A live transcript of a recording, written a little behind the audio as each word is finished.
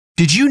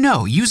Did you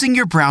know using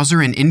your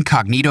browser in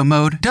incognito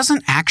mode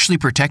doesn't actually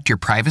protect your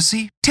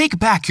privacy? Take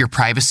back your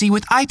privacy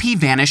with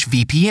IPVanish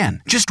VPN.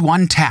 Just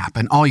one tap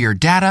and all your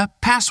data,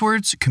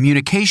 passwords,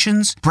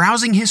 communications,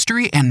 browsing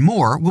history, and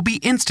more will be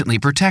instantly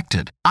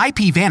protected.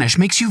 IPVanish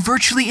makes you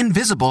virtually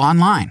invisible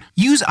online.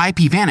 Use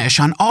IPVanish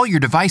on all your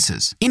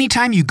devices,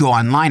 anytime you go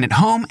online at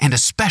home and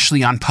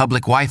especially on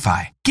public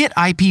Wi-Fi. Get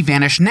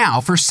IPVanish now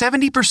for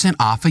 70%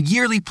 off a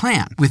yearly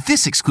plan with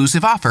this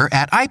exclusive offer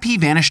at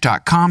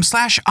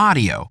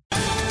ipvanish.com/audio.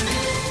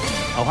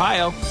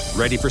 Ohio,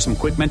 ready for some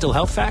quick mental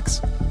health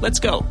facts? Let's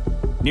go.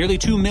 Nearly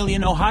 2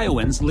 million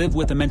Ohioans live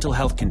with a mental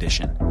health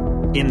condition.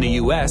 In the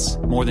U.S.,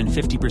 more than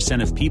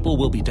 50% of people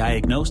will be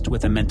diagnosed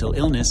with a mental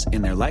illness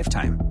in their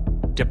lifetime.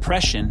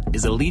 Depression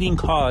is a leading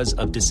cause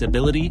of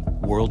disability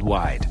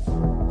worldwide.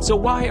 So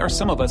why are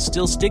some of us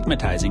still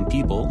stigmatizing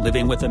people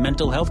living with a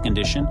mental health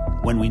condition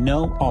when we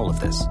know all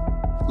of this?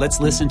 Let's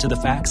listen to the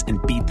facts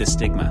and beat the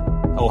stigma.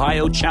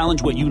 Ohio,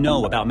 challenge what you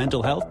know about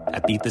mental health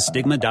at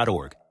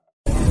beatthestigma.org.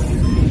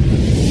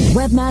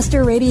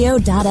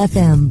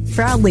 Webmasterradio.fm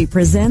proudly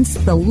presents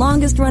the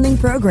longest-running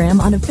program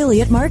on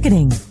affiliate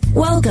marketing.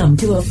 Welcome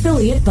to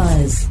Affiliate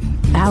Buzz.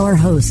 Our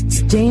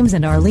hosts, James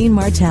and Arlene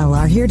Martell,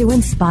 are here to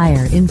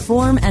inspire,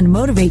 inform, and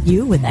motivate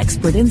you with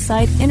expert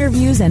insight,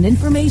 interviews, and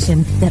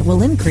information that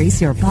will increase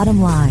your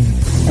bottom line.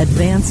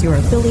 Advance your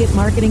affiliate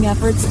marketing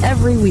efforts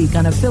every week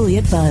on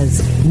Affiliate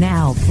Buzz.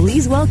 Now,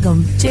 please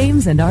welcome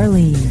James and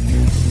Arlene.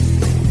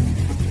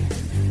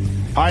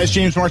 Hi, it's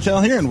James Martell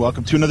here, and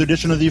welcome to another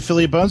edition of the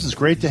Affiliate Buzz. It's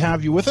great to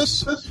have you with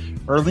us.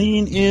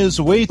 Arlene is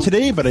away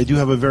today, but I do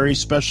have a very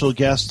special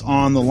guest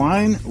on the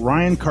line,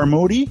 Ryan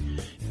Carmody,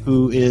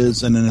 who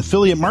is an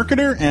affiliate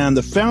marketer and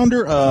the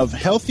founder of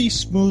Healthy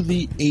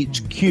Smoothie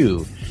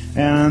HQ.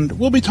 And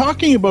we'll be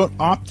talking about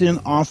opt-in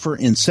offer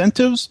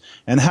incentives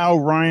and how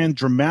Ryan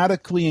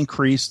dramatically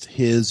increased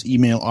his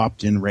email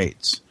opt-in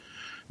rates.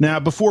 Now,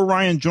 before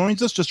Ryan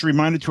joins us, just a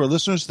reminder to our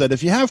listeners that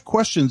if you have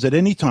questions at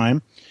any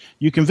time,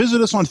 you can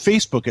visit us on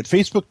Facebook at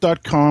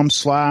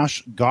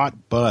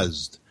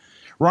facebook.com/gotbuzzed.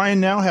 Ryan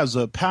now has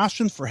a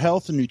passion for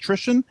health and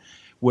nutrition,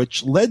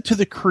 which led to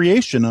the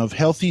creation of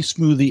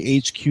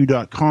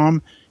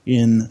healthysmoothieHQ.com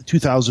in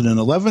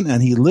 2011,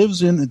 and he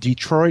lives in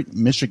Detroit,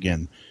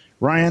 Michigan.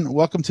 Ryan,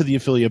 welcome to the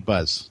Affiliate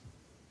Buzz.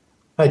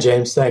 Hi,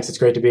 James. Thanks. It's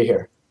great to be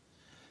here.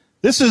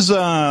 This is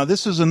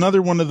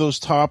another one of those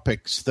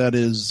topics that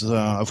is,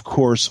 of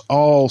course,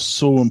 all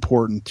so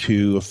important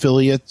to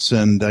affiliates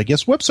and I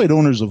guess website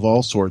owners of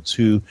all sorts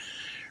who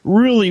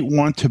really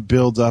want to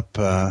build up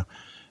a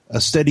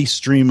steady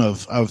stream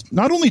of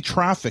not only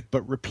traffic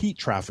but repeat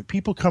traffic,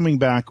 people coming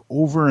back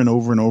over and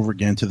over and over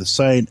again to the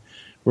site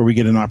where we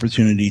get an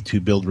opportunity to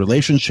build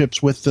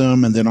relationships with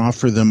them and then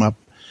offer them up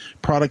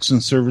products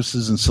and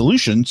services and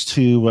solutions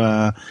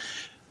to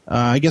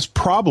I guess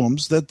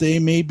problems that they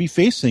may be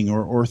facing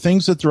or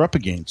things that they're up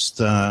against.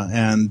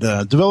 And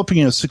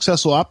developing a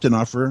successful opt-in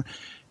offer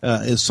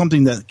is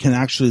something that can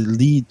actually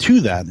lead to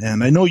that.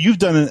 And I know you've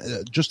done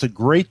just a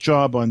great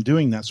job on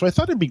doing that. So I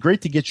thought it'd be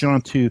great to get you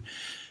on to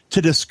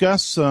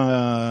discuss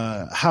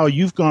how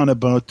you've gone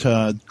about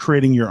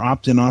creating your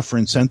opt-in offer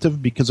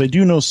incentive, because I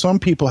do know some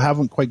people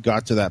haven't quite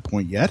got to that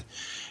point yet.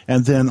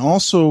 And then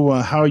also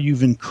how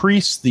you've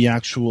increased the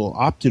actual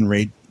opt-in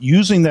rate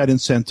using that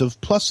incentive,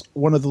 plus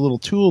one of the little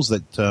tools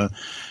that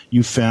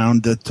you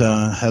found that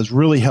has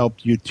really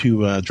helped you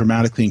to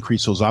dramatically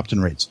increase those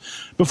opt-in rates.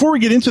 Before we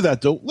get into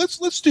that, though,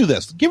 let's do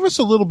this. Give us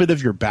a little bit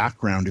of your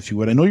background, if you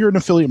would. I know you're an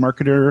affiliate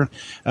marketer.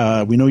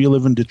 We know you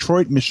live in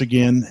Detroit,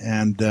 Michigan,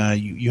 and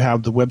you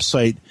have the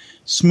website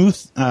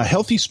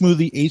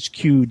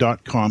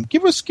healthysmoothieHQ.com.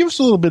 Give us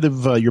a little bit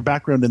of your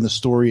background and the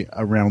story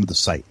around the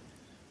site.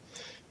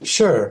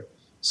 Sure.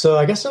 So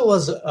I guess it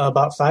was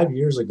about 5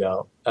 years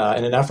ago,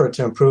 in an effort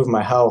to improve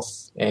my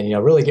health and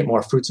really get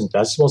more fruits and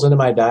vegetables into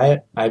my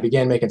diet, I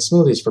began making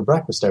smoothies for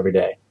breakfast every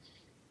day.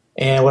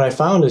 And what I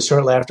found is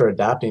shortly after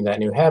adopting that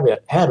new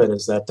habit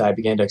is that I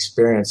began to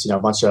experience a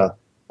bunch of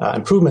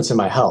improvements in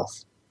my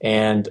health.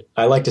 And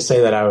I like to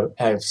say that I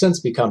have since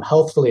become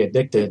healthfully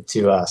addicted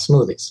to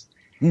smoothies.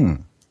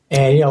 And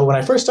when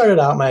I first started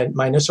out,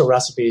 my initial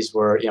recipes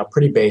were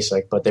pretty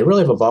basic, but they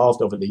really have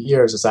evolved over the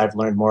years as I've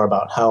learned more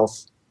about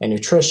health and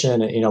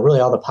nutrition and really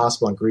all the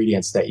possible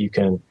ingredients that you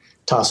can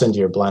toss into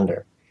your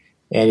blender.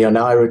 And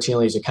now I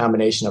routinely use a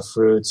combination of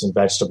fruits and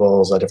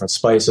vegetables, different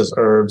spices,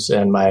 herbs,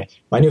 and my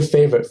new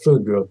favorite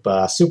food group,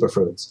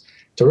 superfoods,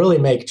 to really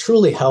make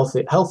truly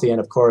healthy and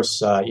of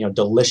course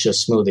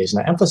delicious smoothies.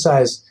 And I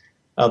emphasize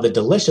the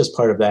delicious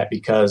part of that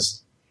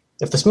because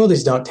if the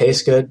smoothies don't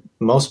taste good,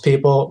 most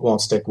people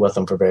won't stick with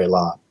them for very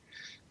long.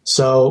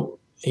 So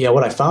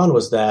what I found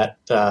was that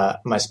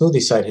my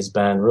smoothie site has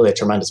been really a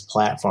tremendous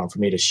platform for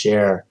me to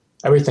share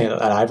everything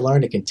that I've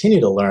learned and continue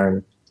to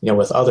learn,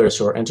 with others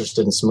who are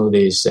interested in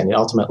smoothies and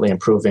ultimately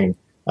improving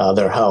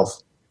their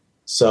health.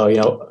 So,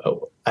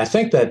 I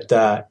think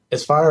that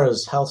as far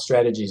as health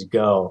strategies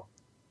go,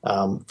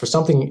 for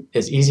something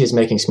as easy as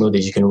making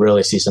smoothies, you can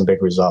really see some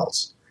big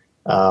results.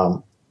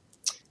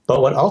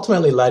 But what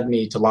ultimately led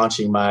me to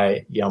launching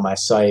my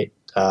site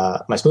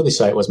my smoothie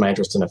site was my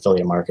interest in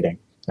affiliate marketing.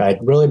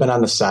 I'd really been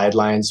on the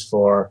sidelines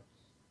for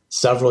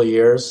several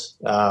years,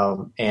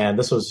 and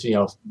this was,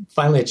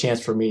 finally a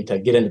chance for me to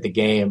get into the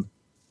game.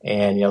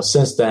 And,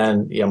 since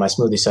then, my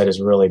smoothie site has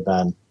really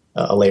been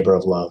a labor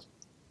of love.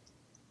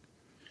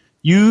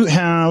 You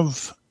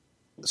have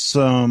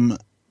some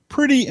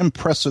pretty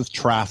impressive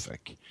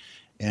traffic,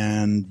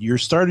 and you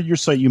started your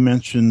site, you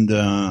mentioned,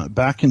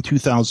 back in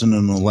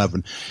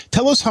 2011.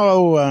 Tell us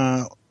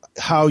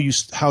how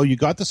you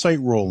got the site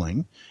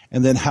rolling,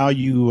 and then how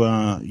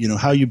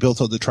you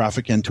built out the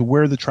traffic and to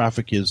where the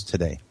traffic is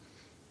today.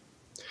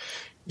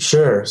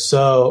 Sure.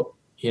 So,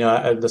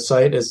 the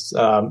site is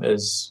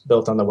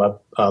built on the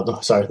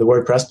the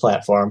WordPress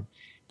platform,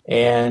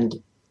 and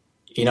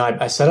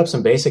I set up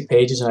some basic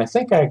pages, and I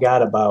think I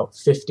got about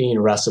 15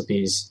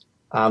 recipes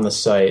on the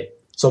site.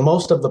 So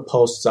most of the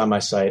posts on my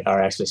site are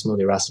actually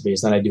smoothie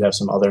recipes. Then I do have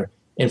some other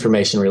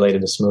information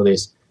related to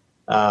smoothies.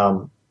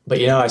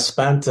 But I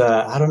spent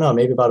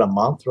maybe about a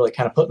month really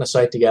kind of putting the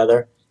site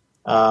together,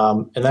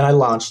 and then I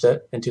launched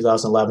it in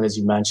 2011, as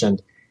you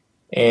mentioned.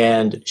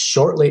 And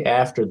shortly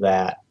after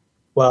that,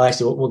 well,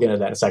 actually, we'll get into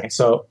that in a second.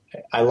 So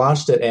I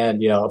launched it,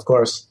 and of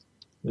course,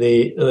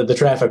 the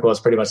traffic was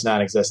pretty much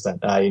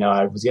non-existent.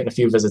 I was getting a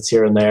few visits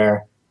here and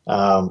there,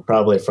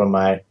 probably from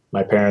my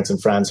parents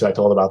and friends who I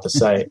told about the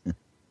site.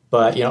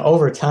 But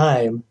over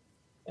time,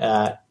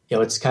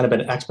 it's kind of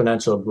been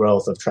exponential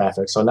growth of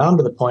traffic. So now I'm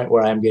to the point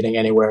where I'm getting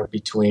anywhere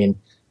between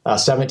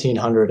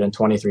 1,700 and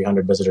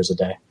 2,300 visitors a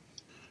day.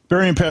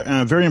 Very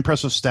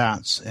impressive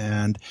stats.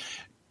 And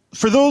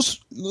for those,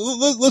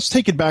 let's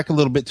take it back a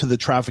little bit to the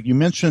traffic. You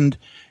mentioned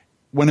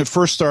when it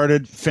first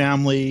started,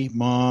 family,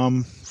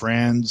 mom,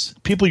 friends,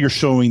 people you're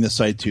showing the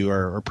site to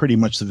are pretty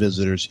much the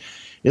visitors.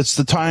 It's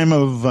the time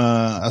of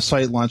a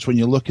site launch when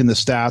you look in the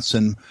stats,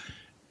 and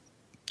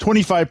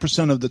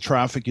 25% of the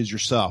traffic is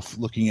yourself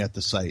looking at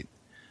the site.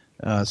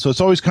 So it's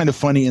always kind of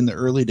funny in the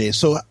early days.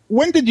 So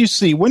when did you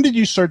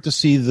start to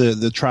see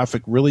the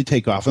traffic really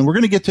take off? And we're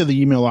going to get to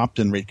the email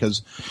opt-in rate,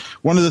 because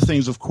one of the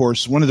things, of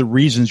course, one of the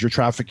reasons your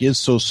traffic is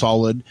so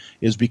solid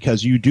is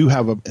because you do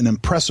have an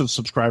impressive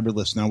subscriber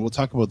list. Now, we'll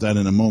talk about that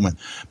in a moment.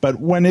 But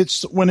when it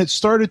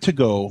started to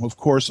go, of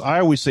course, I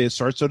always say it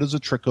starts out as a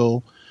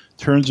trickle,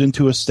 turns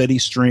into a steady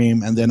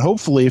stream, and then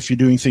hopefully, if you're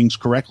doing things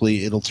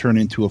correctly, it'll turn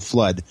into a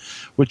flood,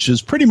 which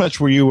is pretty much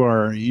where you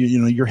are.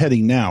 You're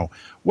heading now.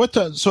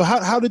 So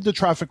how did the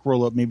traffic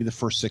roll up? Maybe the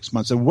first 6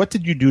 months, and what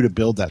did you do to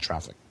build that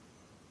traffic?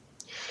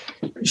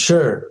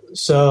 Sure.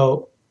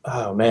 So,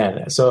 probably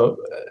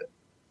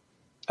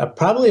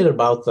at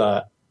about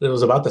the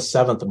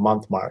 7th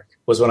month mark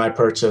was when I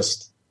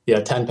purchased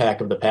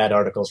 10-pack of the Pad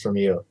articles from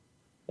you.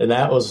 And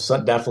that was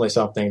definitely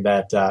something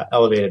that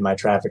elevated my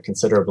traffic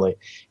considerably.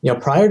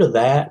 Prior to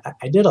that,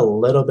 I did a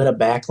little bit of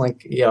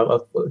backlink, a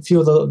few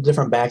of the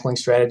different backlink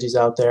strategies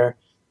out there,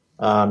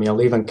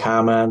 leaving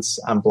comments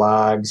on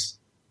blogs.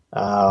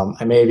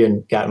 I may have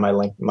even gotten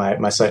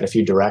my site in a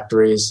few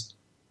directories.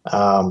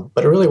 But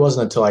it really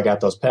wasn't until I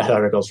got those Pad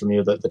articles from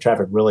you that the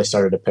traffic really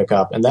started to pick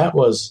up. And that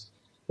was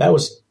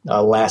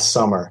last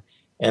summer.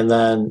 And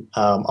then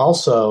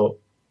also,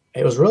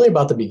 it was really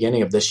about the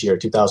beginning of this year,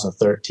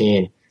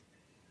 2013,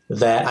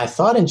 that I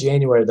thought in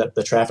January that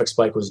the traffic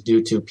spike was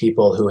due to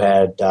people who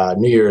had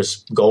New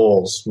Year's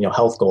goals,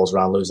 health goals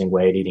around losing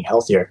weight, eating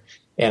healthier.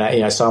 And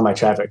I saw my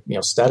traffic,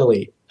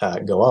 steadily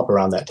go up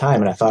around that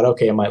time. And I thought,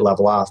 okay, it might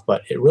level off,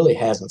 but it really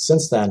hasn't.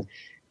 Since then,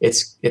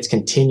 it's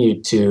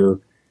continued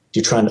to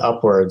trend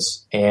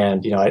upwards.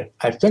 And,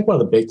 I think one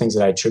of the big things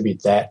that I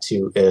attribute that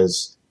to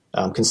is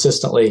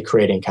consistently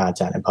creating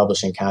content and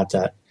publishing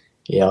content,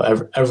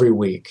 every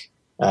week.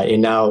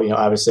 And now,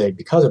 obviously,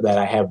 because of that,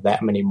 I have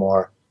that many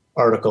more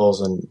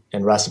articles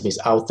and recipes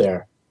out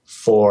there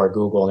for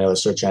Google and the other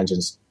search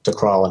engines to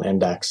crawl and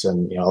index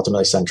and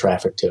ultimately send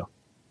traffic to.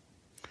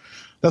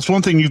 That's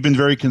one thing you've been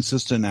very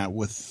consistent at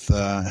with,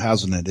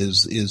 hasn't it,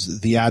 is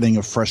the adding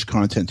of fresh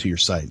content to your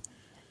site.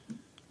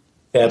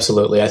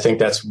 Absolutely. I think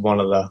that's one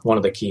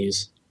of the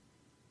keys.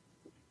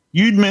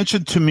 You'd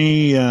mentioned to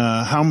me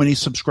how many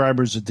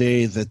subscribers a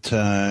day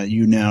that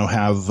you now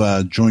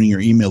have joining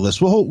your email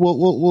list.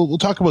 We'll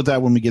talk about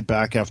that when we get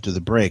back after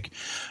the break.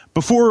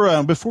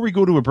 Before we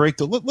go to a break,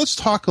 though, let's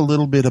talk a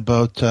little bit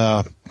about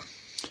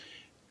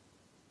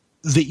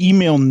the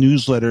email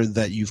newsletter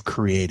that you've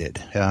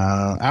created.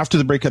 After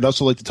the break, I'd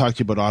also like to talk to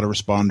you about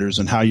autoresponders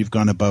and how you've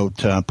gone about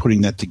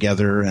putting that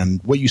together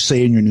and what you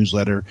say in your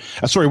newsletter.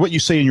 What you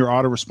say in your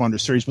autoresponder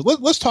series.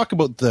 But let's talk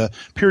about the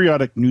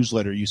periodic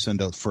newsletter you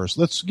send out first.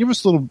 Let's give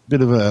us a little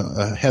bit of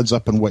a heads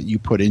up on what you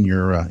put in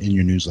your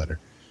newsletter.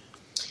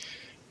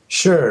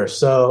 Sure.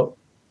 So,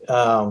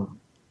 of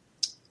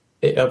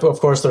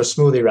course, there's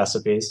smoothie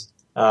recipes,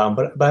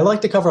 but I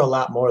like to cover a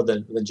lot more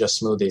than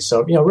just smoothies.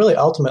 So, really,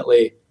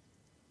 ultimately,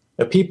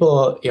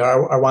 people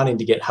are wanting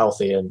to get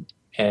healthy, and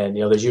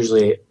there's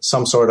usually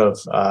some sort of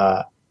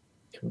a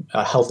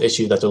health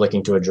issue that they're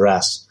looking to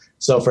address.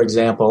 So, for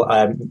example,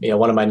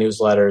 one of my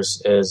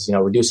newsletters is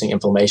reducing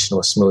inflammation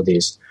with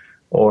smoothies,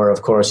 or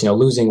of course,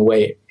 losing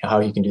weight, how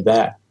you can do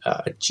that,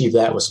 achieve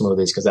that with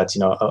smoothies, because that's,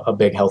 a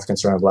big health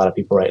concern of a lot of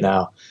people right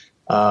now.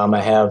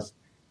 I have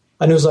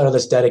a newsletter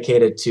that's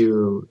dedicated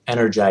to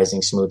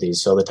energizing smoothies.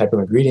 So the type of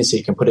ingredients that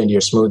you can put into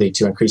your smoothie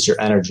to increase your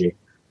energy,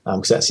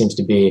 because that seems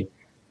to be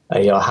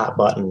a hot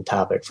button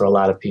topic for a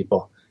lot of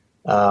people.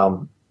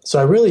 So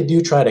I really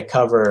do try to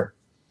cover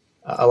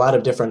a lot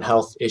of different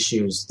health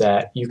issues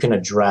that you can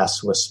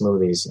address with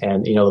smoothies,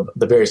 and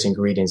the various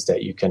ingredients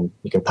that you can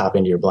pop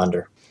into your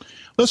blender.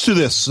 Let's do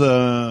this.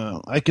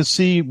 I can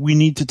see we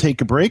need to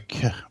take a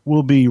break.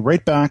 We'll be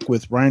right back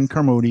with Ryan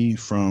Carmody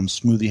from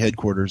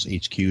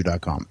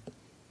SmoothieHeadquartersHQ.com.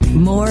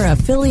 More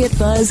Affiliate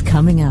Buzz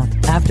coming up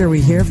after we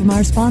hear from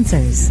our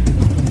sponsors.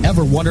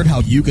 Ever wondered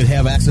how you could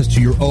have access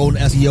to your own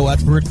SEO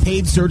expert,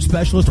 paid search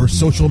specialist, or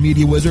social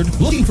media wizard?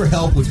 Looking for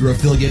help with your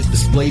affiliate,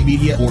 display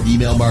media, or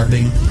email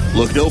marketing?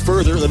 Look no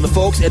further than the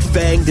folks at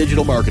Fang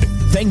Digital Marketing.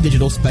 Fang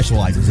Digital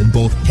specializes in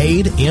both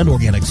paid and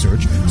organic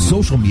search,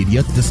 social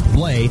media,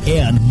 display,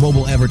 and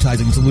mobile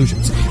advertising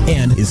solutions,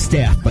 and is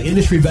staffed by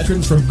industry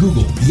veterans from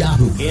Google,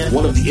 Yahoo, and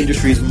one of the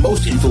industry's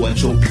most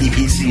influential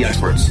PPC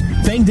experts.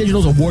 Fang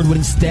Digital's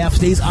award-winning staff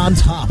stays on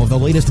top of the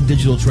latest in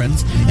digital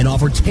trends and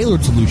offer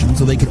tailored solutions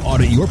so they can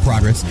audit your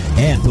progress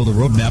and build a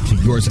roadmap to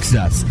your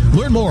success.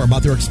 Learn more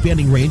about their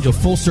expanding range of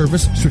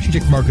full-service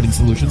strategic marketing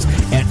solutions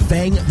at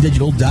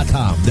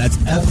fangdigital.com. That's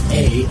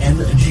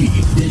F-A-N-G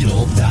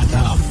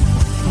digital.com.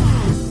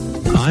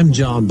 I'm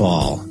John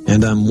Ball,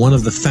 and I'm one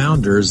of the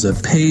founders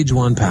of Page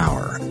One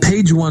Power.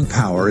 Page One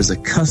Power is a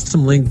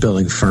custom link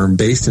building firm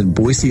based in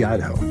Boise,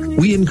 Idaho.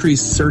 We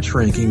increase search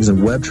rankings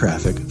and web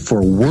traffic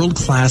for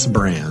world-class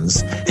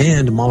brands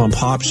and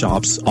mom-and-pop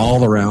shops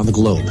all around the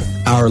globe.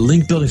 Our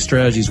link building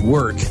strategies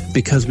work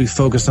because we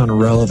focus on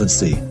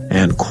relevancy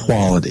and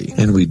quality,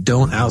 and we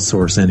don't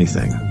outsource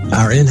anything.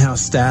 Our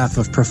in-house staff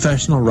of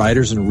professional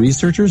writers and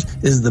researchers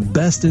is the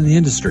best in the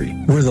industry.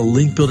 We're the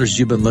link builders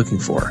you've been looking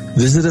for.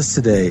 Visit us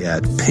today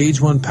at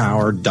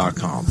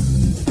pageonepower.com.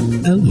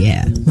 Oh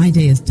yeah, my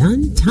day is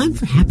done. Time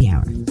for happy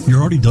hour. You're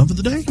already done for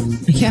the day?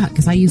 Yeah,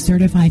 because I use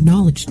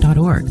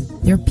CertifiedKnowledge.org.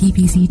 Their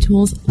PPC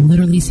tools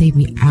literally save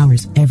me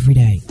hours every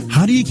day.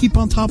 How do you keep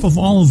on top of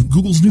all of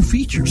Google's new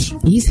features?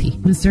 Easy.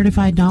 With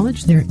Certified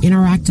Knowledge, their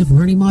interactive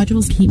learning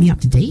modules keep me up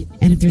to date.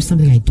 And if there's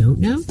something I don't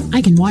know,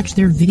 I can watch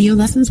their video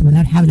lessons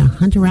without having to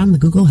hunt around the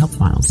Google Help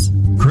files.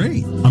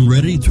 Great. I'm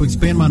ready to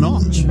expand my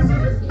knowledge.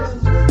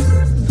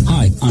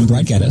 Hi, I'm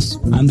Brad Geddes.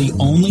 I'm the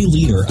only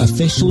leader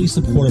officially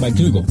supported by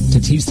Google to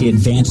teach the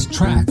advanced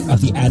track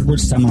of the AdWords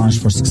Seminars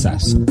for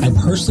Success. I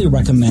personally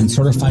recommend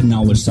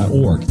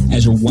CertifiedKnowledge.org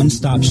as your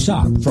one-stop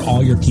shop for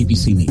all your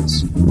PPC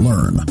needs.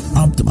 Learn,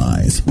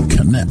 optimize,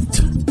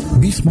 connect.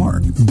 Be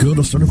smart. Go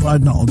to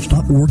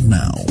CertifiedKnowledge.org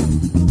now.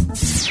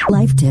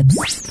 Life tips.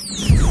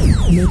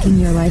 Making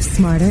your life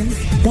smarter,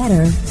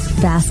 better,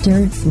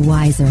 faster,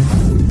 wiser.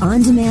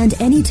 On demand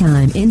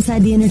anytime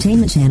inside the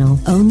entertainment channel,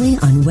 only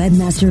on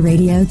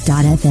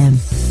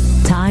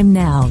webmasterradio.fm. Time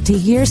now to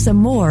hear some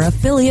more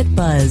affiliate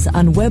buzz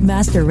on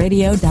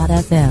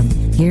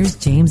webmasterradio.fm. Here's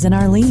James and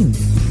Arlene.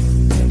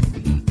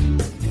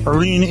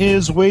 Arlene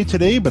is away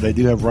today, but I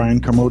do have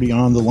Ryan Carmody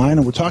on the line,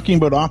 and we're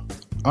talking about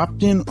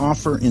opt-in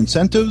offer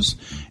incentives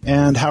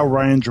and how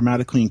Ryan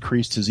dramatically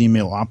increased his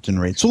email opt-in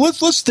rate. So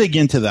let's dig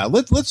into that.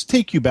 Let's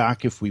take you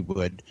back, if we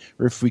would,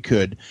 or if we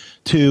could,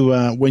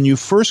 to when you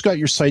first got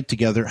your site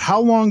together. How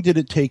long did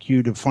it take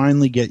you to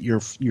finally get your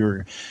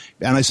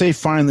and I say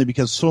finally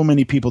because so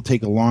many people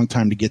take a long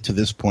time to get to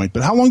this point,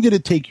 but how long did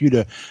it take you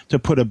to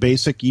put a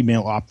basic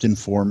email opt-in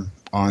form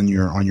on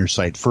your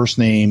site? First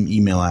name,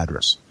 email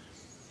address.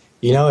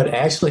 It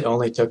actually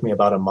only took me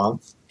about a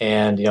month,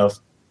 and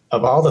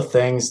of all the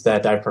things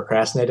that I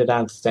procrastinated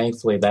on,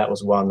 thankfully that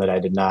was one that I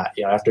did not.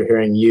 After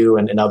hearing you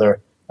and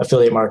other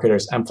affiliate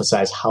marketers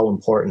emphasize how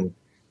important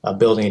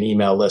building an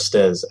email list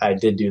is, I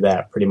did do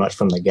that pretty much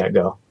from the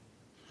get-go.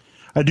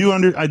 I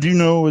do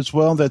know as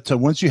well that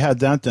once you had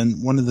that,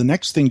 then one of the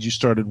next things you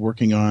started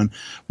working on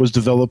was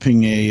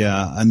developing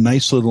a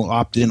nice little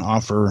opt-in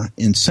offer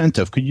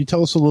incentive. Could you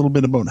tell us a little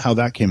bit about how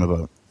that came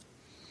about?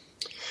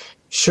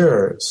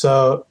 Sure.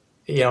 So,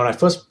 when I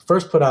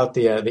first put out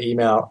the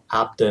email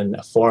opt-in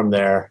form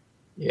there,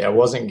 I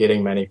wasn't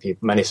getting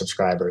many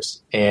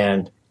subscribers,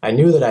 and I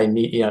knew that I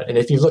need, and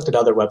if you've looked at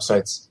other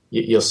websites,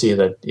 you'll see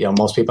that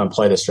most people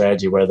employ the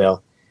strategy where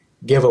they'll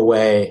give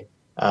away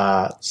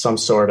some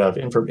sort of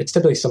it's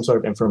typically some sort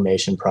of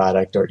information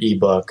product or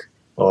ebook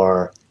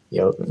or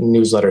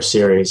newsletter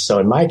series. So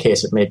in my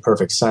case, it made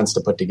perfect sense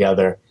to put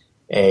together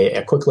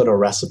a quick little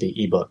recipe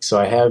ebook. So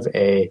I have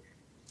a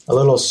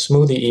little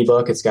smoothie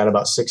ebook. It's got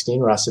about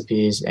 16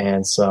 recipes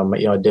and some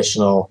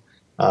additional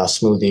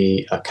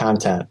smoothie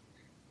content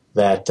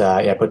that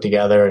I put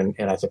together, and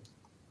I think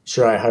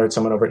I hired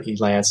someone over at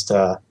Elance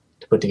to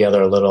put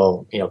together a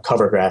little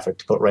cover graphic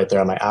to put right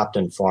there on my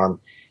opt-in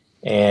form,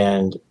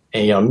 and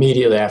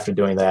immediately after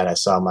doing that, I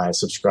saw my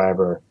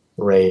subscriber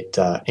rate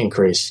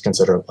increase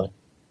considerably.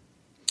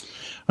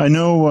 I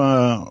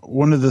know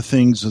one of the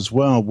things as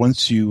well.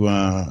 Once you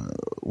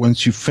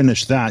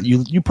finish that,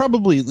 you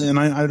probably, and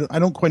I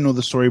don't quite know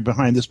the story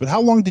behind this, but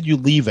how long did you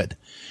leave it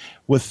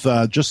with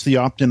just the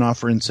opt-in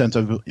offer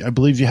incentive? I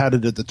believe you had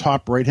it at the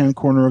top right-hand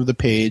corner of the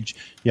page.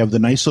 You have the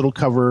nice little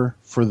cover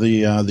for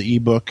the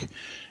ebook,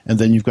 and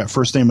then you've got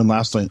first name and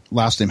last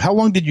name. How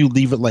long did you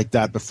leave it like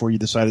that before you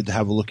decided to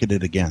have a look at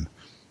it again?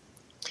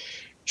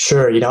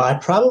 Sure. I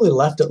probably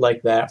left it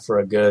like that for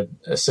a good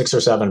 6 or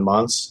 7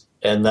 months.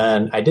 And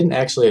then I didn't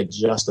actually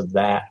adjust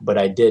that, but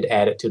I did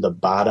add it to the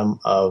bottom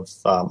of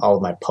all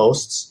of my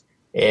posts.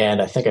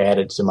 And I think I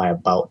added it to my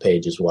About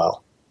page as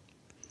well.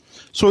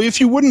 So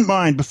if you wouldn't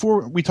mind,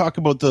 before we talk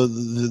about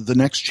the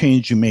next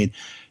change you made,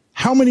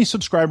 how many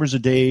subscribers a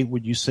day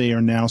would you say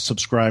are now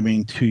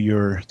subscribing to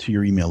your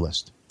email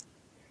list?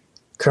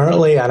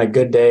 Currently, on a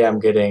good day, I'm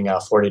getting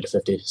 40 to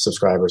 50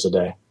 subscribers a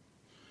day.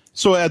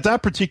 So at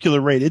that particular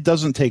rate, it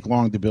doesn't take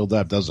long to build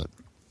up, does it?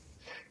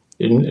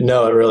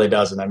 No, it really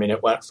doesn't. I mean,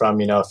 it went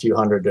from, a few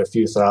hundred to a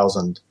few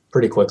thousand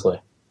pretty quickly.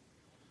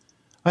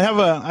 I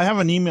have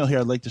an email here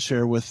I'd like to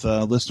share with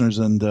listeners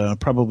and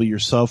probably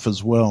yourself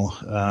as well.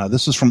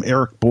 This is from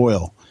Eric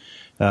Boyle,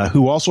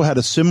 who also had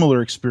a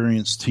similar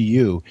experience to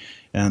you.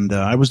 And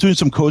I was doing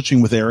some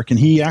coaching with Eric, and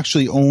he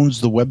actually owns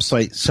the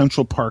website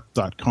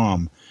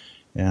centralpark.com.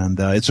 And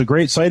it's a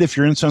great site. If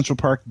you're in Central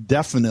Park,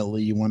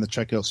 definitely you want to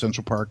check out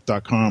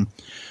centralpark.com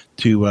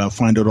to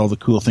find out all the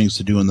cool things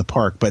to do in the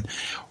park. But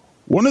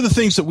one of the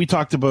things that we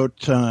talked about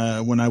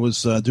when I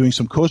was doing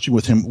some coaching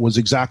with him was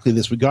exactly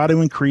this. We got to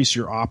increase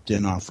your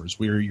opt-in offers,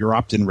 your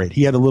opt-in rate.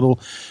 He had a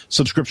little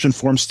subscription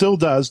form, still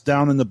does,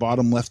 down in the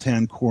bottom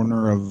left-hand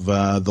corner of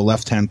the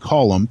left-hand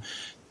column,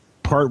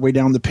 part way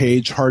down the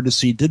page, hard to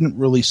see, didn't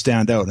really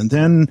stand out. And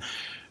then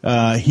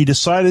he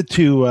decided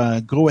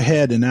to go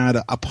ahead and add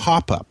a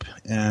pop-up.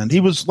 And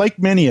he was, like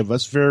many of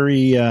us,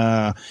 very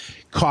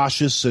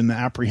cautious and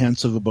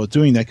apprehensive about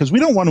doing that because we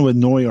don't want to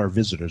annoy our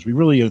visitors.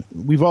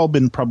 We've all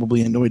been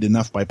probably annoyed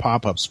enough by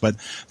pop-ups, but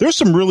there's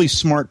some really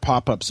smart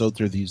pop-ups out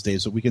there these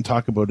days that we can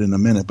talk about in a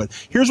minute. But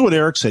here's what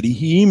Eric said.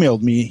 He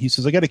emailed me. He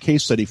says, I got a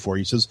case study for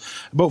you. He says,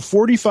 about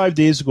 45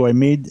 days ago, I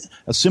made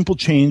a simple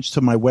change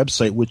to my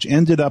website, which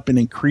ended up in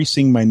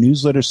increasing my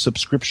newsletter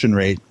subscription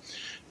rate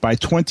by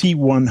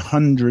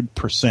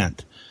 2,100%.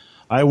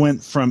 I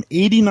went from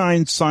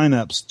 89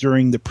 signups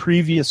during the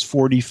previous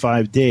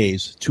 45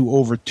 days to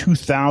over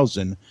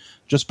 2,000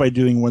 just by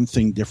doing one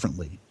thing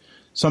differently.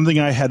 Something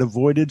I had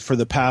avoided for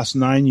the past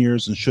 9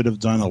 years and should have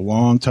done a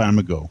long time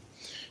ago.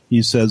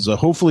 He says,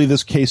 hopefully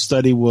this case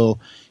study will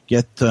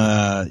get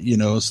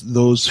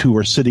those who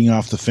are sitting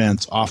off the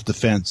fence,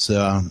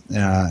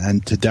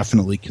 and to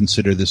definitely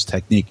consider this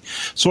technique.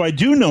 So I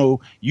do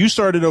know you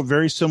started out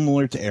very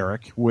similar to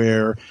Eric,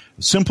 where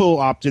simple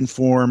opt-in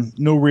form,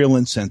 no real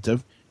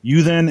incentive.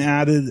 You then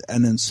added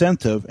an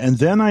incentive, and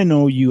then I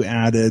know you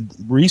added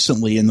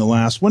recently in the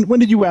last. When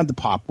did you add the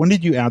pop? When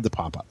did you add the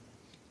pop-up?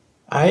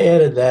 I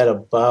added that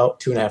about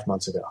 2.5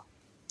 months ago.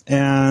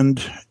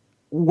 And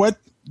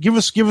give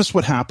us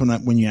what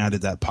happened when you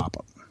added that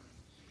pop-up.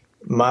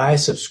 My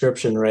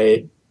subscription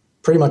rate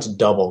pretty much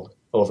doubled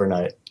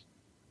overnight.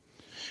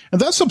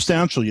 And that's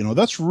substantial,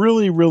 that's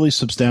really, really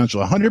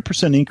substantial.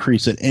 100%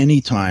 increase at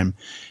any time.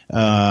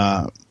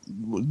 The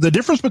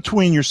difference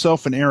between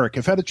yourself and Eric,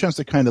 I've had a chance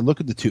to kind of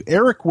look at the two.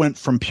 Eric went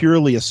from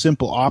purely a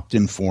simple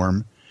opt-in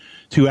form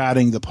to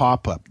adding the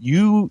pop-up.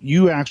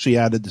 You actually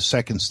added the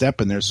second step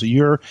in there. So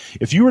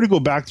if you were to go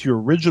back to your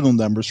original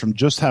numbers from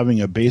just having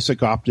a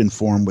basic opt-in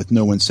form with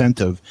no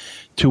incentive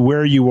to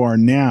where you are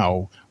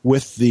now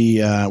with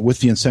the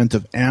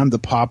incentive and the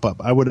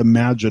pop-up, I would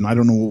imagine, I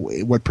don't know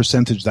what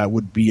percentage that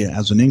would be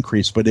as an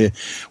increase, but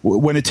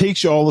when it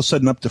takes you all of a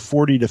sudden up to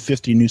 40 to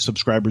 50 new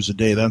subscribers a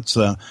day, that's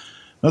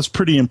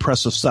pretty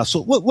impressive stuff.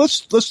 So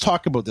let's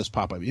talk about this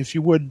pop-up. If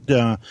you would,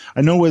 I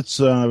know it's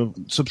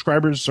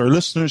subscribers or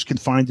listeners can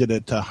find it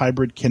at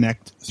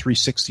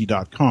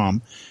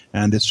hybridconnect360.com,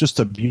 and it's just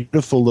a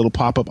beautiful little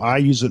pop-up. I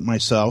use it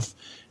myself.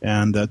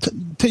 And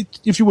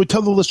if you would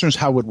tell the listeners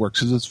how it works,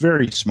 because it's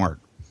very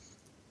smart.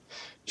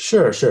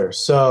 Sure.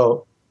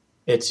 So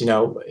it's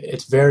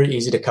very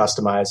easy to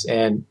customize,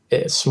 and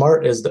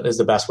smart is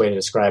the best way to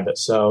describe it.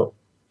 So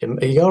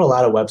you go to a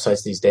lot of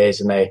websites these days,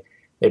 and they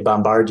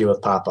bombard you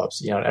with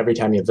pop-ups. Every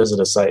time you visit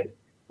a site,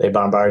 they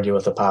bombard you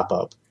with a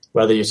pop-up,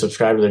 whether you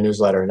subscribe to their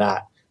newsletter or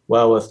not.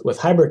 Well, with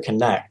Hybrid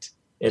Connect,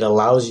 it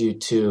allows you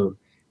to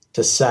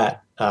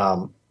set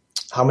how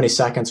many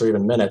seconds or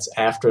even minutes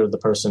after the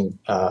person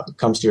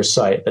comes to your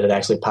site that it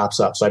actually pops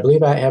up. So I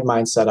believe I have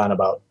mine set on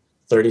about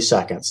 30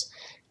 seconds.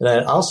 And then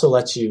it also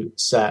lets you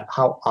set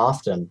how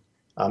often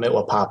it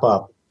will pop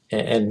up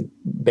and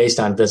based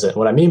on visit.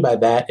 What I mean by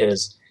that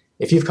is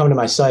if you've come to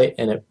my site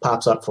and it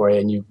pops up for you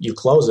and you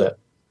close it,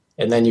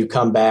 and then you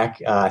come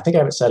back, I think I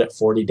have it set at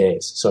 40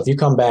 days. So if you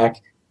come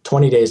back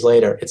 20 days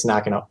later, it's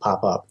not going to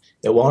pop up.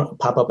 It won't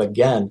pop up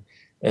again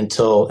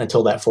until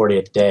that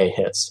 40th day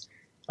hits.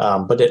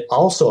 But it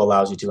also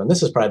allows you to, and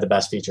this is probably the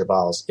best feature of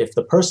all, is if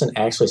the person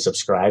actually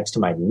subscribes to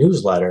my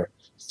newsletter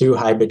through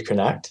Hybrid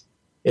Connect,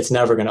 it's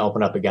never going to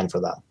open up again for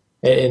them.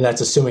 and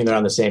that's assuming they're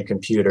on the same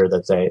computer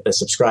that they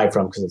subscribe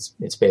from, because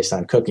it's based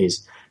on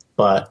cookies.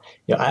 But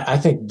I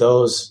think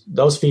those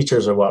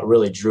features are what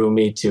really drew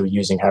me to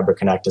using Hybrid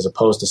Connect, as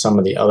opposed to some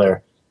of the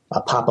other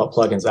pop-up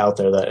plugins out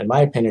there that, in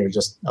my opinion, are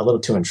just a little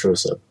too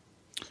intrusive.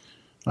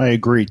 I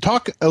agree.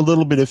 Talk a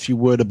little bit, if you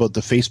would, about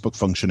the Facebook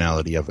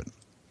functionality of it.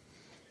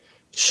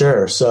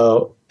 Sure.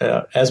 So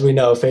as we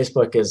know,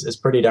 Facebook is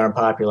pretty darn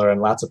popular,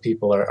 and lots of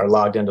people are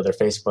logged into their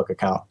Facebook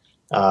account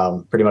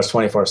pretty much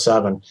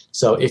 24/7.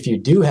 So if you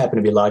do happen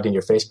to be logged in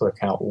your Facebook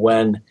account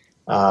when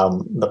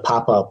the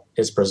pop-up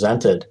is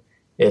presented,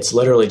 it's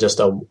literally just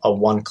a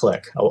one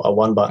click, a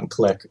one button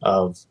click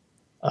of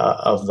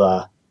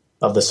the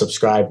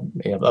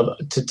subscribe,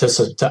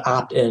 to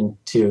opt in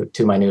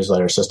to my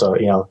newsletter. It's just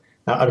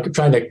I'm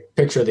trying to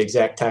picture the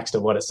exact text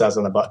of what it says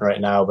on the button right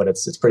now, but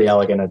it's pretty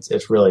elegant.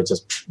 It's really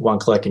just one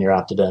click and you're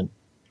opted in.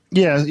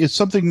 Yeah, it's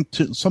something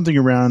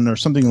around, or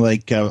something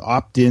like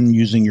opt in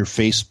using your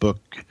Facebook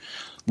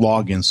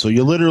login. So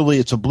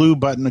it's a blue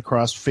button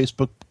across,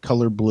 Facebook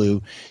color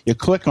blue. You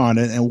click on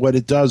it, and what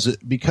it does,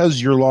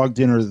 because you're logged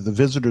in, or the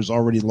visitor's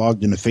already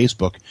logged into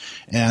Facebook,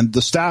 and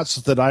the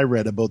stats that I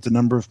read about the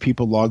number of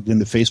people logged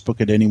into Facebook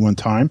at any one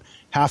time,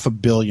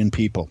 500 million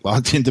people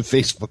logged into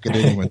Facebook at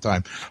any one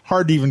time.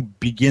 Hard to even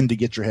begin to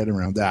get your head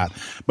around that.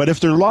 But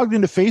if they're logged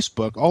into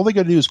Facebook, all they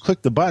got to do is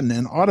click the button,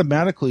 and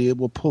automatically it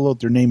will pull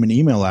out their name and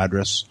email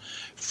address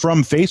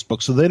from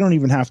Facebook, so they don't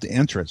even have to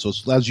enter it. So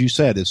as you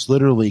said, it's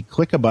literally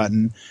click a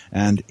button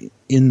and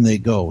in they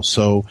go.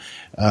 So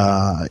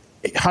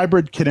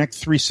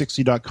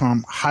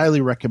hybridconnect360.com,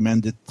 highly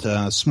recommend it.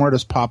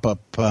 Smartest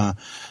pop-up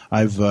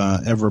I've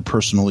ever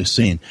personally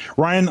seen.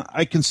 Ryan,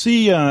 I can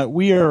see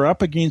we are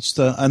up against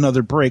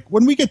another break.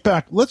 When we get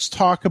back, let's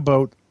talk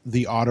about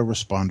the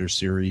autoresponder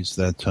series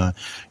that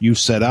you've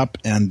set up,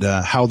 and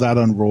how that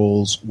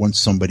unrolls once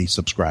somebody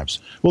subscribes.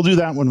 We'll do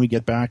that when we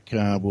get back.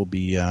 We'll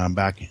be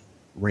back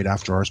right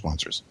after our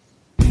sponsors.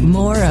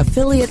 More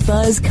Affiliate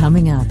Buzz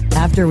coming up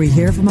after we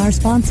hear from our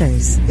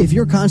sponsors. If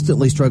you're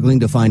constantly struggling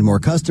to find more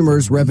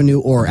customers,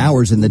 revenue, or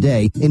hours in the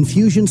day,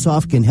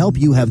 Infusionsoft can help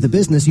you have the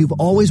business you've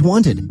always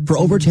wanted. For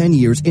over 10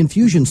 years,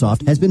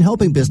 Infusionsoft has been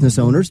helping business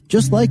owners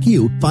just like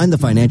you find the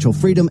financial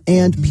freedom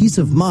and peace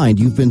of mind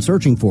you've been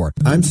searching for.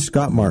 I'm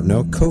Scott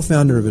Martineau,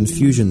 co-founder of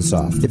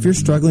Infusionsoft. If you're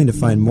struggling to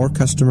find more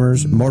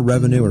customers, more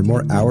revenue, or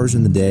more hours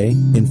in the day,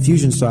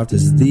 Infusionsoft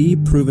is the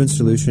proven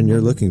solution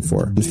you're looking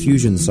for.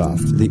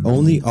 Infusionsoft, the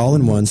only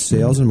all-in-one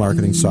sales and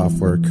marketing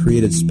software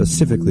created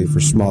specifically for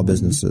small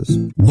businesses.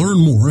 Learn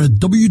more at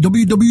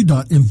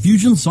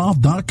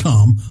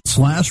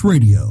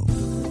www.infusionsoft.com/radio.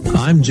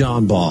 I'm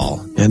John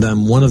Ball, and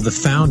I'm one of the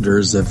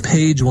founders of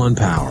Page One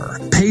Power.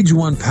 Page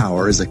One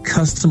Power is a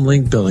custom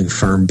link building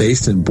firm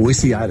based in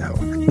Boise, Idaho.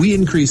 We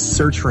increase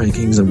search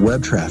rankings and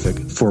web traffic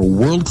for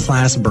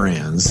world-class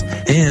brands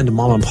and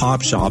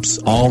mom-and-pop shops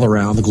all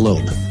around the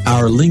globe.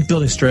 Our link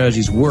building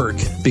strategies work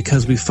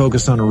because we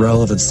focus on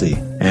relevancy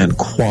and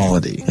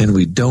quality, and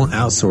we don't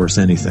outsource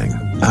anything.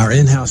 Our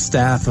in-house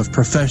staff of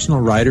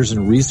professional writers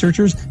and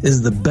researchers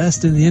is the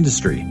best in the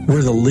industry.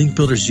 We're the link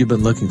builders you've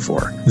been looking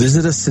for.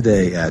 Visit us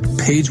today at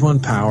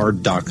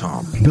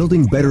pageonepower.com.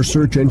 Building better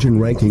search engine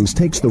rankings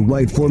takes the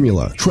right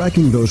formula.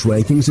 Tracking those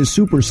rankings is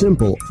super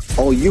simple.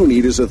 All you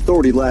need is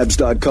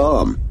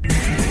authoritylabs.com.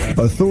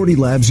 Authority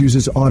Labs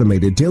uses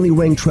automated daily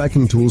rank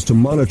tracking tools to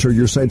monitor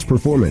your site's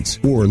performance,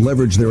 or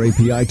leverage their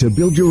API to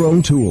build your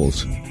own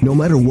tools. No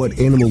matter what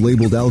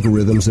animal-labeled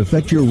algorithms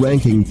affect your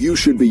ranking, you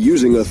should be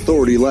using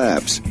Authority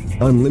Labs.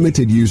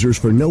 Unlimited users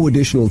for no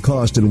additional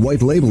cost and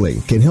white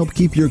labeling can help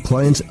keep your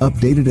clients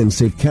updated and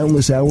save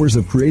countless hours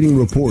of creating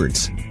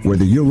reports.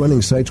 Whether you're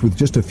running sites with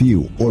just a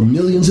few or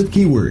millions of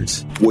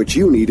keywords, what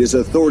you need is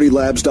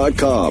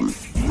authoritylabs.com.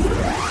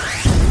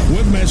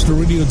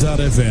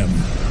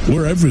 Webmasterradio.fm.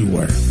 We're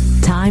everywhere.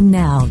 Time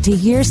now to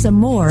hear some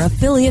more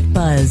Affiliate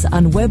Buzz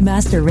on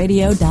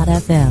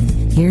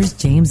webmasterradio.fm. Here's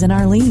James and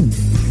Arlene.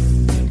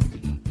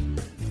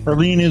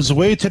 Arlene is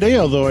away today,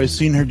 although I've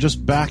seen her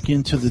just back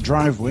into the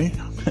driveway.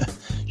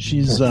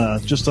 She's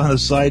just on a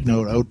side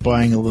note, out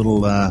buying a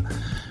little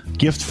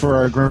gift for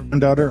our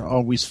granddaughter.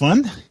 Always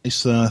fun.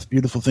 This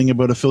beautiful thing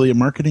about affiliate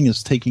marketing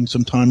is taking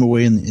some time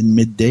away in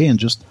midday and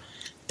just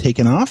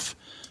taking off.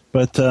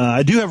 But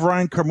I do have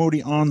Ryan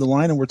Carmody on the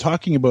line, and we're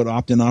talking about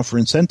opt-in offer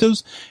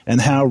incentives and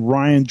how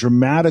Ryan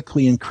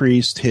dramatically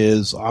increased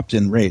his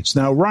opt-in rates.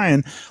 Now,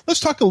 Ryan,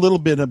 let's talk a little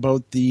bit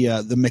about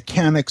the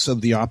mechanics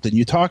of the opt-in.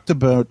 You talked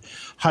about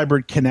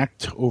Hybrid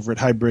Connect over at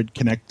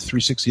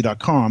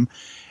hybridconnect360.com.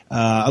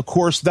 Of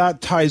course, that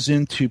ties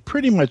into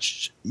pretty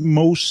much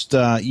most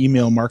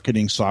email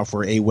marketing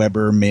software,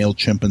 Aweber,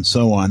 MailChimp, and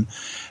so on.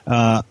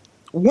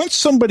 Once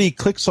somebody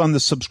clicks on the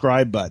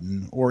subscribe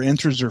button or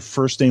enters their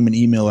first name and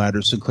email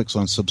address and clicks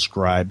on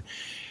subscribe,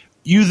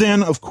 you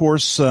then, of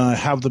course,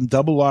 have them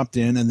double opt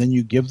in, and then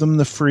you give them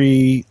the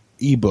free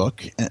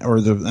ebook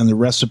or the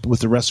recipe with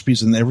the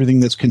recipes and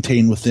everything that's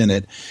contained within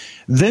it.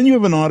 Then you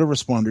have an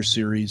autoresponder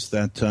series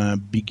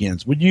that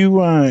begins. Would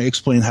you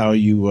explain how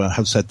you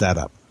have set that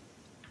up?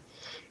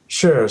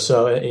 Sure.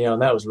 So,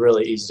 that was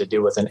really easy to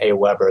do with an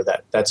Aweber.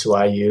 That's who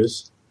I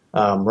use.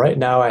 Right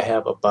now, I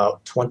have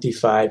about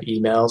 25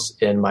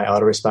 emails in my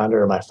autoresponder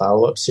or my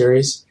follow-up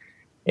series,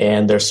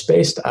 and they're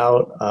spaced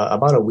out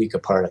about a week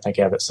apart. I think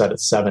I have it set at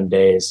 7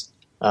 days.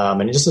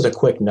 And just as a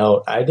quick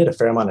note, I did a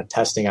fair amount of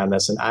testing on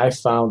this, and I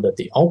found that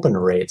the open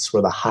rates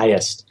were the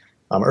highest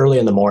early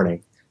in the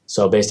morning.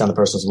 So based on the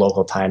person's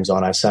local time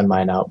zone, I send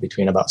mine out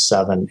between about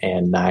 7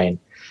 and 9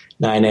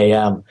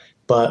 a.m.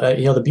 But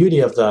the beauty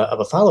of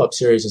a follow-up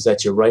series is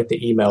that you write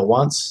the email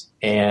once,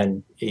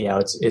 and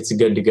it's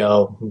good to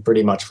go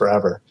pretty much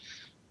forever.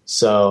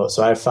 So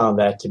I found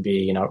that to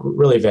be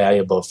really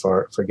valuable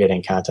for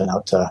getting content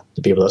out to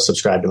people that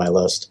subscribe to my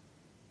list.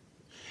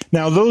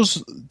 Now,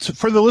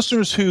 for the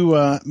listeners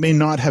who may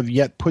not have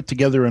yet put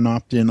together an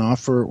opt-in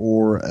offer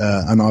or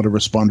an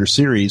autoresponder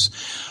series,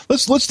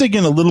 let's dig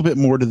in a little bit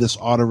more to this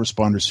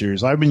autoresponder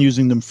series. I've been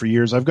using them for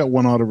years. I've got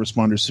one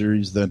autoresponder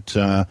series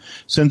that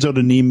sends out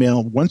an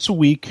email once a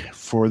week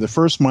for the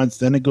first month,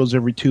 then it goes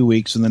every 2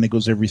 weeks, and then it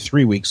goes every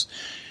 3 weeks.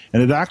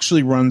 And it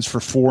actually runs for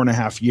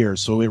 4.5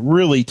 years. So it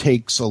really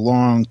takes a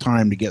long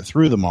time to get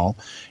through them all.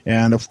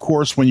 And, of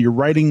course, when you're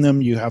writing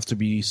them, you have to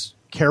be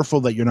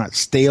careful that you're not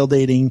stale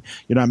dating.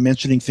 You're not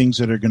mentioning things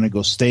that are going to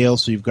go stale,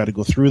 so you've got to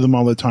go through them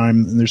all the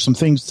time. And there's some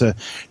things to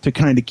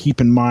kind of keep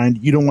in mind.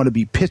 You don't want to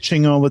be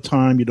pitching all the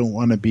time. You don't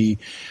want to be,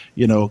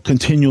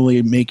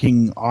 continually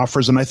making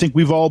offers. And I think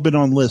we've all been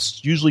on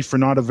lists, usually for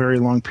not a very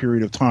long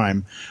period of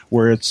time,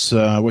 where it's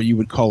what you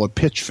would call a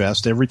pitch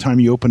fest. Every time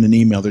you open an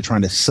email, they're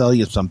trying to sell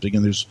you something,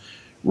 and there's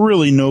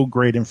really no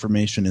great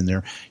information in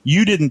there.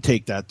 You didn't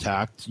take that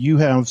tact. You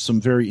have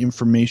some very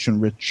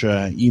information-rich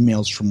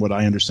emails from what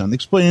I understand.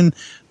 Explain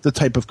the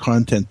type of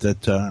content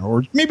that,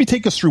 or maybe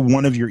take us through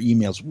one of your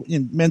emails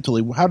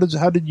mentally. How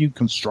did you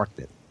construct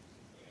it?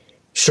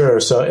 Sure.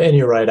 So, and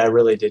you're right. I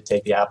really did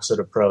take the opposite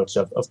approach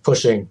of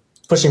pushing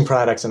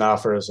products and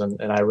offers,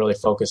 and I really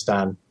focused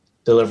on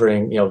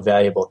delivering,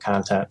 valuable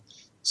content.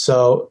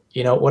 So,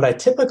 what I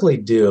typically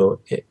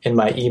do in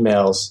my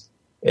emails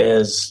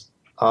is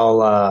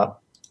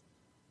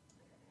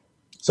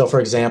So,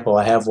 for example,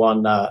 I have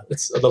one,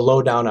 it's the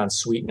lowdown on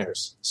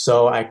sweeteners.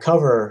 So I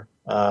cover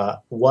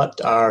what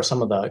are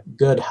some of the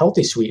good,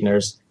 healthy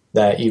sweeteners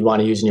that you'd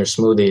want to use in your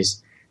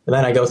smoothies. And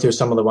then I go through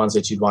some of the ones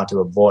that you'd want to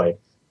avoid.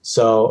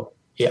 So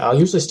I'll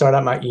usually start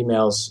out my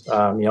emails,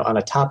 on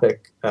a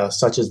topic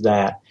such as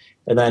that.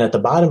 And then at the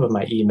bottom of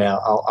my email,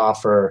 I'll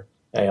offer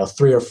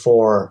 3 or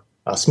 4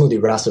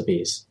 smoothie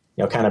recipes,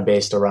 kind of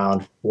based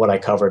around what I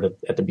covered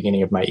at the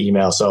beginning of my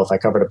email. So if I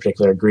covered a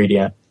particular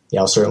ingredient,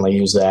 I'll certainly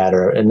use that.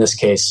 Or in this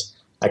case,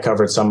 I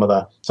covered some of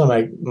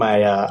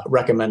my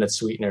recommended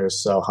sweeteners,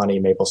 so honey,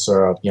 maple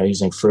syrup,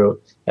 using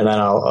fruit. And then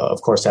I'll,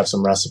 of course, have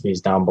some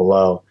recipes down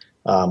below,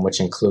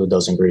 which include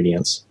those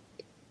ingredients.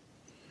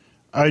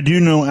 I do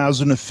know as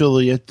an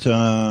affiliate,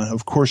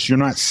 of course, you're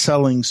not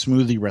selling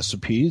smoothie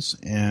recipes,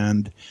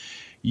 and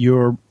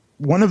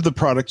one of the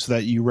products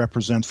that you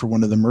represent for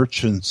one of the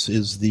merchants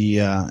is the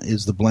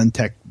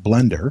Blendtec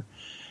blender.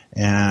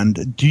 And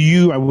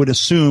I would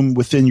assume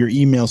within your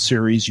email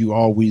series, you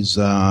always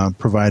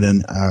provide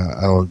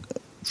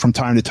from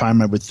time to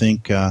time, I would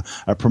think, a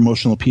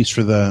promotional piece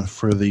for the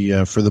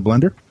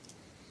blender?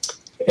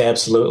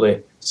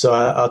 Absolutely. So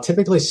I'll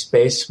typically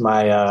space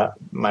my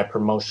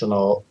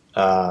promotional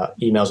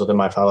emails within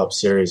my follow-up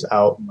series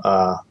out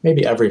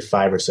maybe every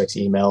 5 or 6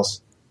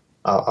 emails.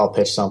 I'll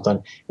pitch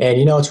something. And,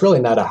 it's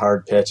really not a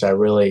hard pitch. I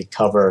really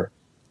cover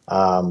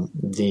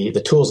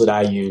the tools that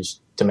I use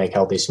to make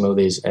healthy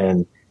smoothies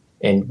and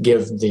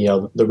give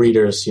the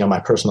readers, my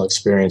personal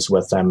experience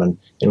with them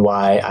and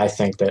why I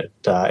think that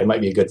it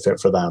might be a good fit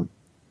for them.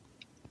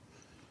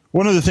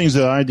 One of the things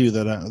that I do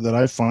that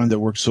I find that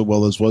works so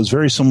well is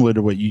very similar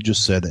to what you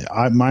just said.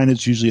 Mine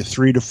is usually a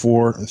 3 or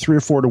 4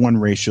 to 1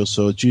 ratio.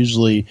 So it's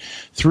usually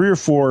 3 or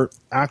 4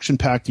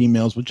 action-packed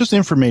emails with just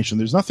information.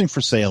 There's nothing for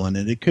sale in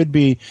it. It could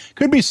be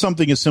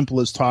something as simple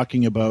as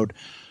talking about.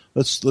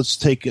 Let's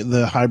take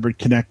the Hybrid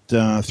Connect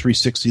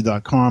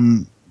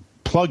 360.com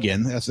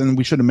plugin, and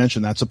we should have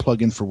mentioned that's a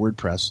plugin for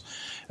WordPress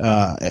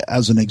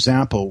as an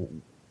example.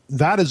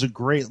 That is a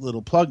great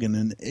little plugin,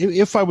 and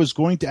if I was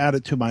going to add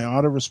it to my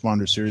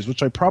autoresponder series,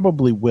 which I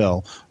probably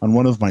will on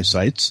one of my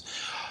sites,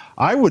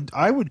 I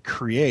would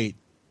create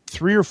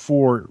 3 or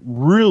 4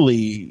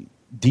 really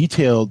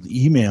detailed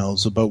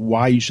emails about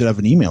why you should have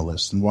an email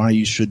list and why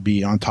you should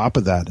be on top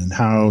of that, and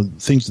how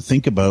things to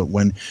think about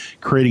when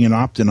creating an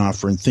opt-in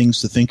offer and things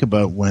to think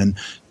about when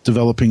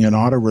developing an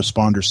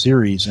autoresponder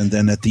series. And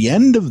then at the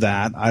end of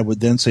that, I would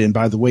then say, and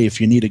by the way,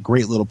 if you need a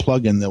great little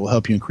plugin that will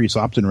help you increase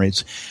opt-in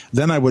rates,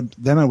 then I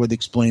would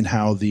explain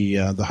how the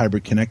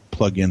Hybrid Connect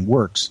plugin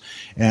works.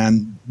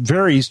 And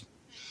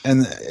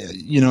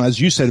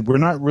as you said, we're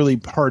not really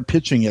hard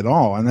pitching at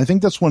all. And I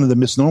think that's one of the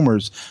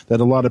misnomers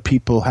that a lot of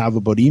people have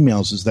about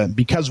emails, is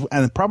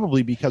that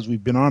probably because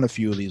we've been on a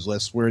few of these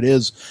lists where it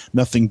is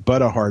nothing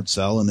but a hard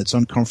sell, and it's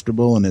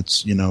uncomfortable, and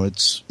it's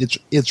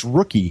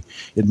rookie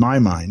in my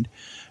mind.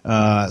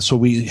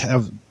 So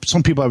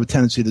some people have a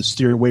tendency to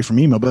steer away from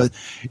email. But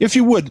if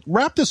you would,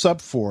 wrap this up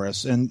for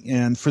us.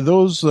 And for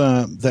those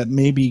that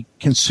may be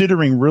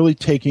considering really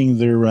taking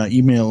their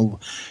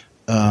email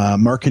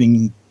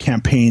marketing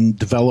campaign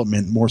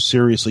development more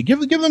seriously, give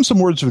them some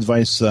words of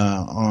advice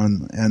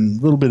and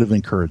a little bit of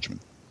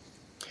encouragement.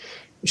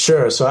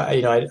 Sure. So,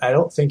 I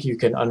don't think you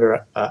can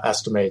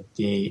underestimate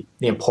the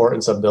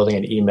importance of building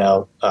an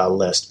email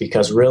list,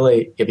 because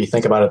really, if you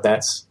think about it,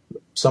 that's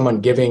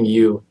someone giving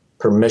you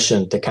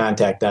permission to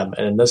contact them.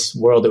 And in this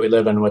world that we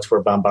live in which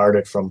we're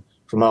bombarded from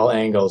all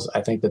angles,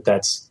 I think that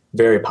that's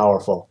very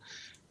powerful.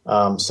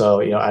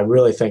 So, I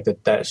really think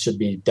that should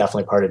be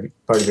definitely part of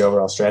your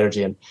overall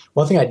strategy. And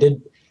one thing I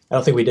don't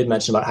think we did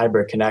mention about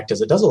Hybrid Connect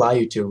is it does allow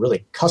you to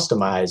really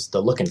customize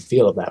the look and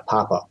feel of that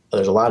pop-up.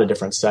 There's a lot of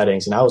different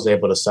settings, and I was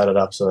able to set it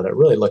up so that it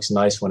really looks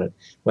nice when it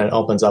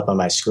opens up on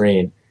my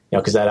screen,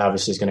 because that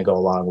obviously is going to go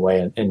a long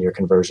way in your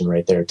conversion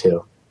rate there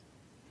too.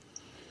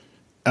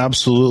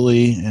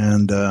 Absolutely.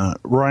 And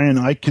Ryan,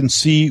 I can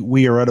see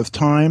we are out of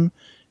time.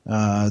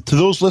 To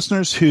those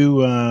listeners who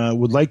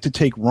would like to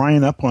take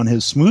Ryan up on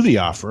his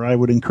smoothie offer, I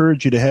would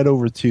encourage you to head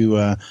over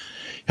to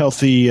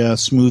Healthy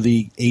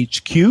Smoothie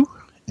HQ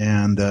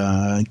and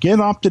get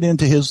opted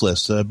into his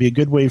list. Be a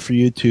good way for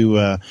you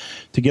to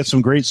get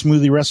some great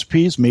smoothie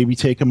recipes. Maybe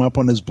take him up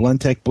on his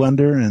Blendtec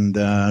blender.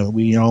 And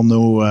we all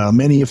know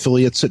many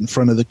affiliates sit in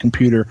front of the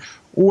computer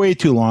way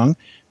too long,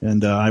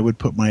 and I would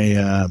put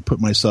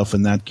myself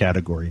in that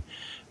category.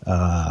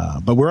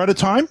 But we're out of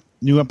time.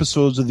 New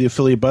episodes of the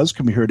Affiliate Buzz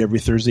can be heard every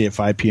Thursday at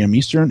 5 p.m.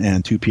 Eastern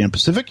and 2 p.m.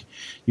 Pacific.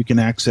 You can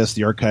access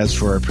the archives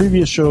for our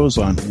previous shows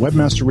on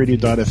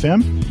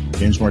webmasterradio.fm,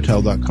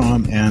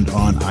 jamesmartell.com, and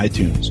on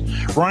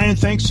iTunes. Ryan,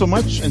 thanks so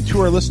much. And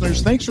to our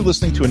listeners, thanks for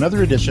listening to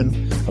another edition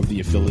of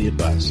the Affiliate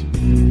Buzz.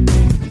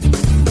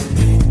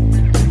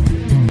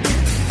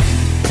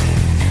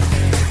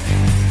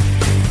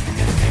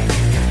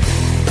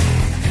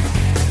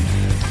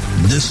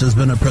 This has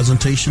been a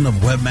presentation of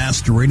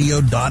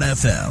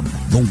webmasterradio.fm,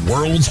 the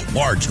world's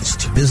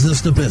largest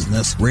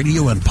business-to-business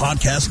radio and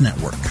podcast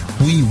network.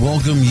 We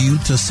welcome you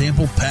to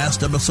sample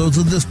past episodes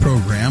of this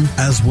program,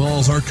 as well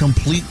as our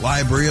complete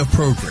library of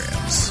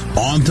programs,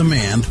 on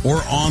demand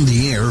or on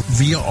the air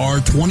via our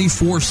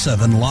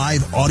 24/7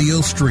 live audio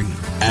stream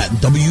at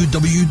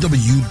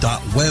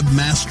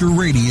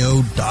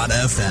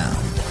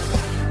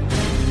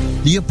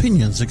www.webmasterradio.fm. The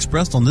opinions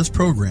expressed on this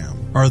program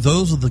are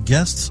those of the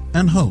guests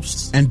and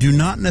hosts and do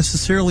not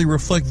necessarily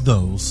reflect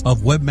those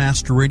of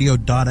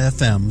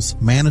webmasterradio.fm's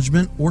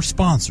management or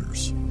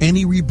sponsors.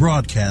 Any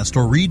rebroadcast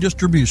or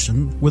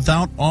redistribution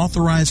without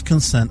authorized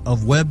consent of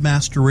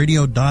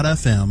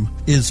webmasterradio.fm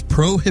is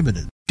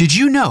prohibited. Did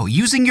you know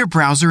using your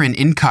browser in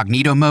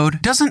incognito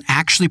mode doesn't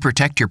actually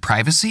protect your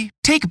privacy?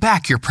 Take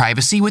back your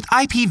privacy with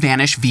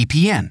IPVanish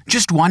VPN.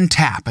 Just one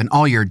tap and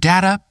all your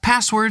data,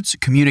 passwords,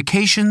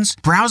 communications,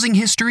 browsing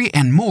history,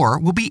 and more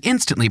will be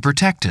instantly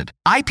protected.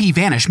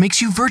 IPVanish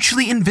makes you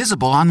virtually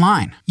invisible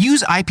online.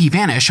 Use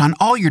IPVanish on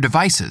all your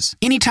devices,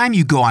 anytime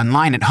you go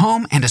online at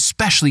home, and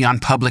especially on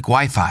public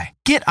Wi-Fi.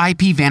 Get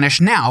IPVanish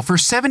now for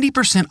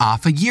 70%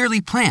 off a yearly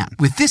plan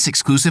with this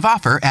exclusive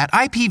offer at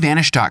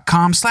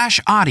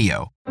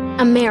ipvanish.com/audio.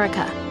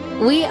 America.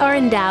 We are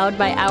endowed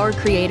by our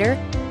Creator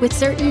with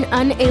certain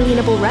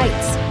unalienable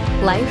rights: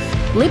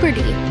 life,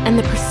 liberty, and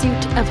the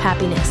pursuit of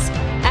happiness.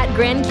 At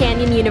Grand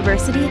Canyon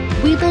University,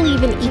 we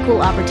believe in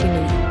equal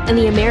opportunity, and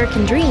the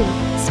American dream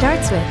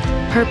starts with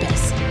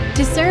purpose.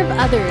 To serve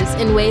others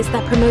in ways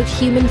that promote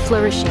human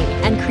flourishing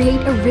and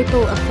create a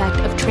ripple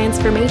effect of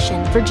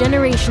transformation for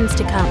generations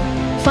to come.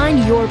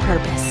 Find your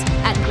purpose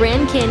at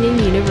Grand Canyon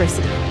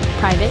University.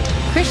 Private,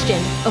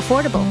 Christian,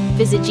 affordable.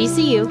 Visit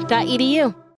gcu.edu.